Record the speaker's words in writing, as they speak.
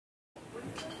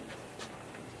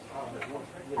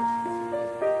Not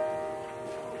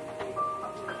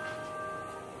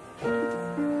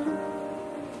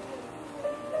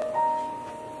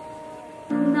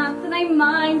that I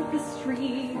mind the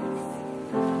streets,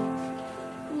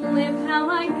 live how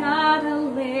I gotta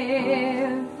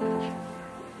live.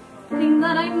 Thing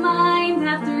that I mind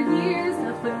after years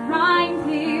of the grind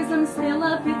is I'm still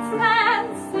a bit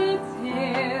sensitive.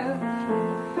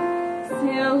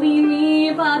 Silly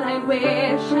me, but I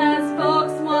wish as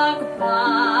folks walk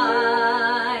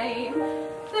by,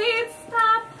 they'd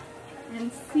stop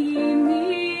and see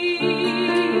me.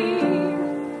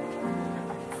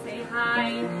 Say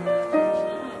hi.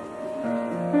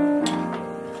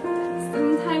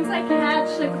 Sometimes I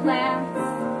catch a glance.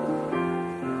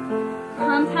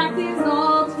 Contact is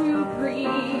all too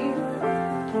brief.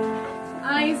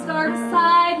 I start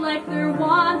aside like they're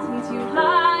wanting to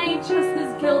hide, just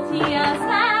as guilty as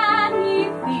any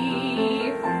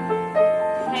thief.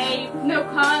 Hey, no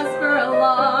cause for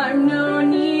alarm, no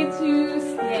need to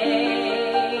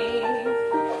stay.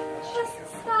 Just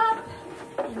stop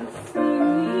and see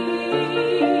me.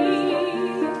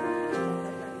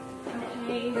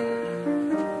 Okay.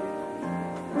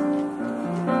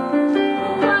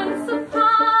 Once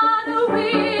upon a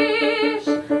wish,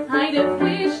 I'd have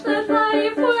wished that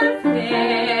life were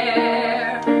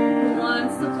fair.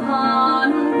 Once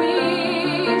upon a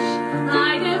wish,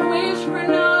 I'd have wished for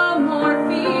no more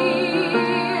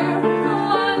fear.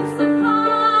 Once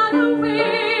upon a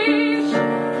wish,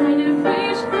 I'd have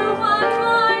wished for one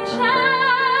more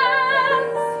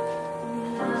chance.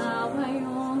 Now I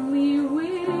only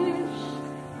wish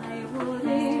I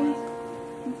wouldn't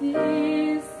disappear.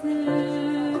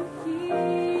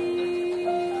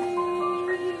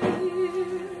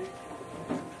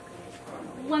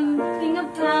 One thing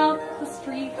about the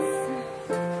streets,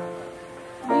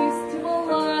 used to a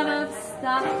lot of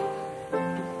stuff.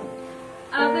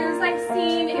 Others I've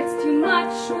seen, it's too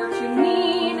much or too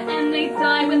mean, and they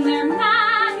die when they're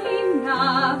mad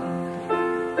enough.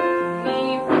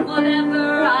 Leave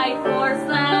whatever I force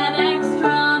that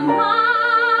extra mile.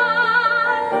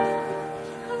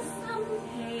 'Cause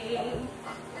someday,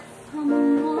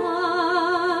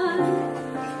 someone,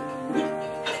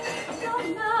 don't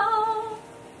know,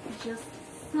 just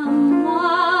someone